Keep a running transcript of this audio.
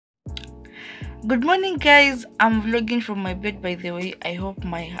Good morning, guys. I'm vlogging from my bed, by the way. I hope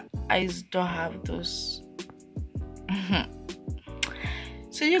my eyes don't have those.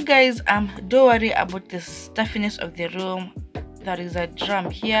 So, you guys, don't worry about the stuffiness of the room. There is a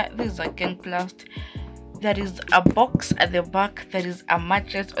drum here. This is a Ken Plast. There is a box at the back. There is a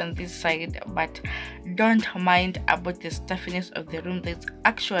mattress on this side, but don't mind about the stuffiness of the room. There's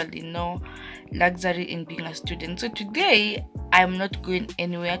actually no luxury in being a student. So today I'm not going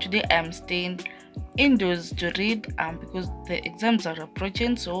anywhere. Today I'm staying indoors to read because the exams are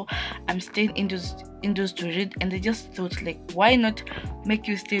approaching, so I'm staying indoors to read. And I just thought, like, why not make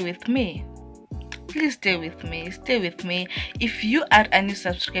you stay with me? Please stay with me. If you are a new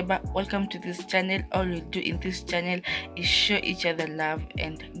subscriber, welcome to this channel. All we'll do in this channel is show each other love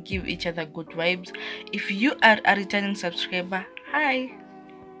and give each other good vibes. If you are a returning subscriber, hi,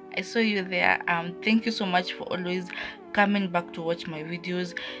 I saw you there. Thank you so much for always coming back to watch my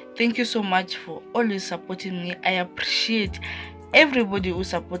videos. Thank you so much for always supporting me. I appreciate everybody who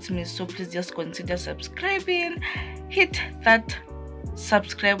supports me, so please just consider subscribing. Hit that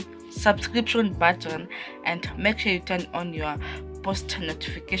subscription button and make sure you turn on your post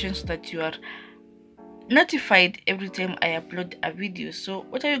notifications so that you are notified every time I upload a video. So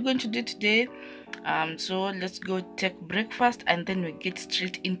what are you going to do today? So let's go take breakfast and then we get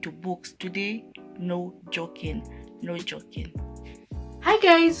straight into books today. No joking. Hi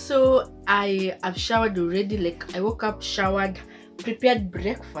guys, so I have showered already. Like, I woke up, showered, prepared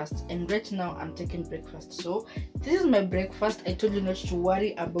breakfast, and right now I'm taking breakfast. So this is my breakfast. I told you not to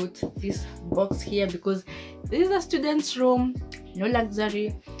worry about this box here because this is a student's room, no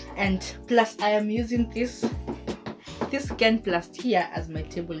luxury. And plus I am using this Ken Plast here as my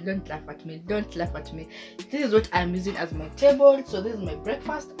table. Don't laugh at me. This is what I'm using as my table. So this is my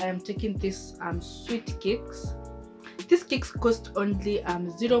breakfast. I am taking this sweet cakes. These cakes cost only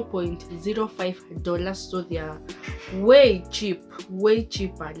 $0.05, so they are way cheaper, way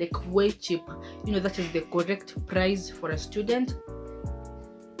cheap. You know, that is the correct price for a student.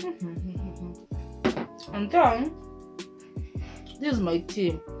 And then this is my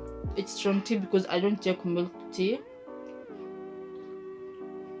tea. It's strong tea because I don't take milk tea.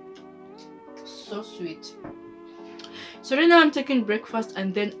 So sweet. So right now I'm taking breakfast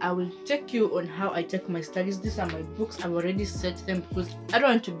and then I will take you on how I take my studies. These are my books. I've already set them because I don't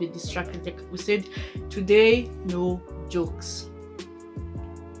want to be distracted. Like we said, today no jokes.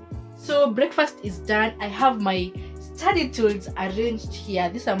 So breakfast is done. I have my study tools arranged here.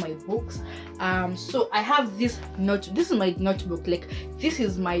 These are my books. So I have this is my notebook. Like, this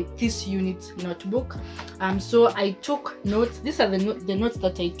is my this unit notebook. So I took notes. These are the notes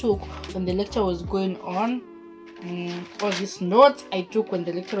that I took when the lecture was going on. All these notes I took when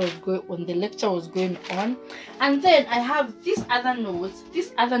the lecture was going on. And then I have these other notes.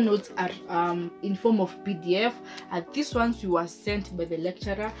 These other notes are in form of PDF, and these ones were sent by the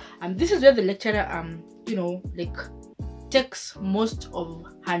lecturer. And this is where the lecturer like takes most of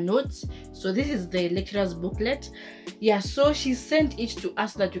her notes. So this is the lecturer's booklet. Yeah, so she sent it to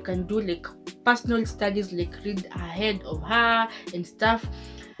us that you can do like personal studies, like read ahead of her and stuff.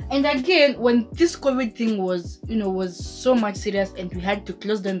 And again, when this COVID thing was so much serious and we had to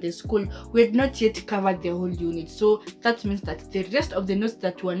close down the school, we had not yet covered the whole unit. So that means that the rest of the notes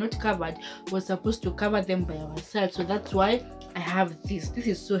that were not covered were supposed to cover them by ourselves. So that's why I have this. This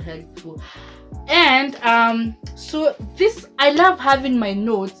is so helpful. And so this, I love having my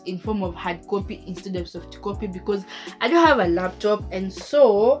notes in form of hard copy instead of soft copy because I don't have a laptop, and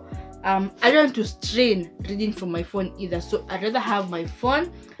so I don't want to strain reading from my phone either. So I'd rather have my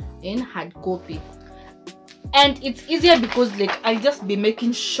phone in hard copy, and it's easier because like I'll just be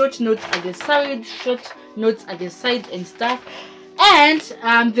making short notes at the side and stuff. And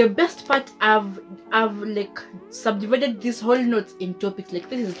the best part, I've like subdivided these whole notes in topics. Like,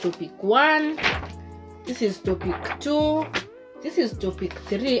 this is topic 1, this is topic 2, this is topic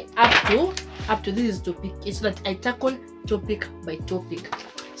 3, up to this is topic 8, so that I tackle topic by topic.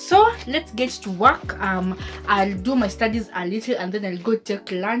 So let's get to work. I'll do my studies a little and then I'll go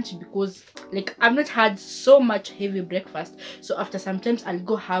take lunch because like I've not had so much heavy breakfast. So after sometimes I'll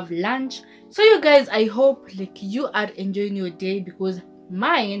go have lunch. So you guys, I hope like you are enjoying your day because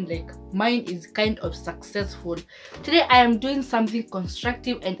mine is kind of successful. Today I am doing something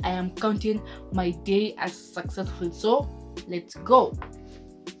constructive and I am counting my day as successful. So let's go.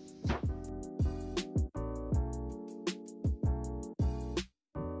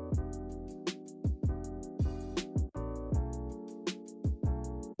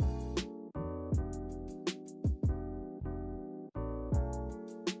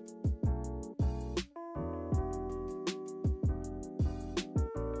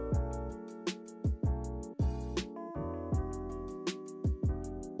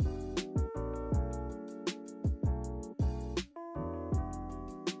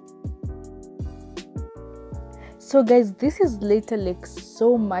 So guys, this is later, like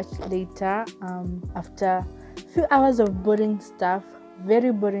so much later, after a few hours of boring stuff,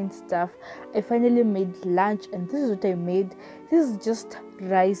 very boring stuff. I finally made lunch, and this is what I made. This is just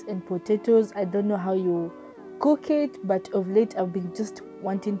rice and potatoes. I don't know how you cook it, but of late I've been just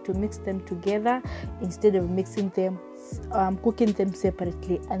wanting to mix them together instead of mixing them, cooking them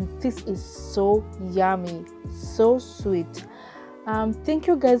separately, and this is so yummy, so sweet. Thank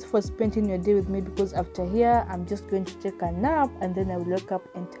you guys for spending your day with me, because after here I'm just going to take a nap and then I will wake up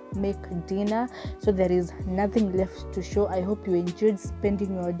and make dinner, so there is nothing left to show. I hope you enjoyed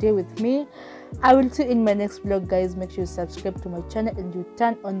spending your day with me. I will see you in my next vlog, guys. Make sure you subscribe to my channel and you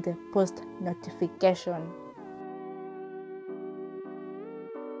turn on the post notification.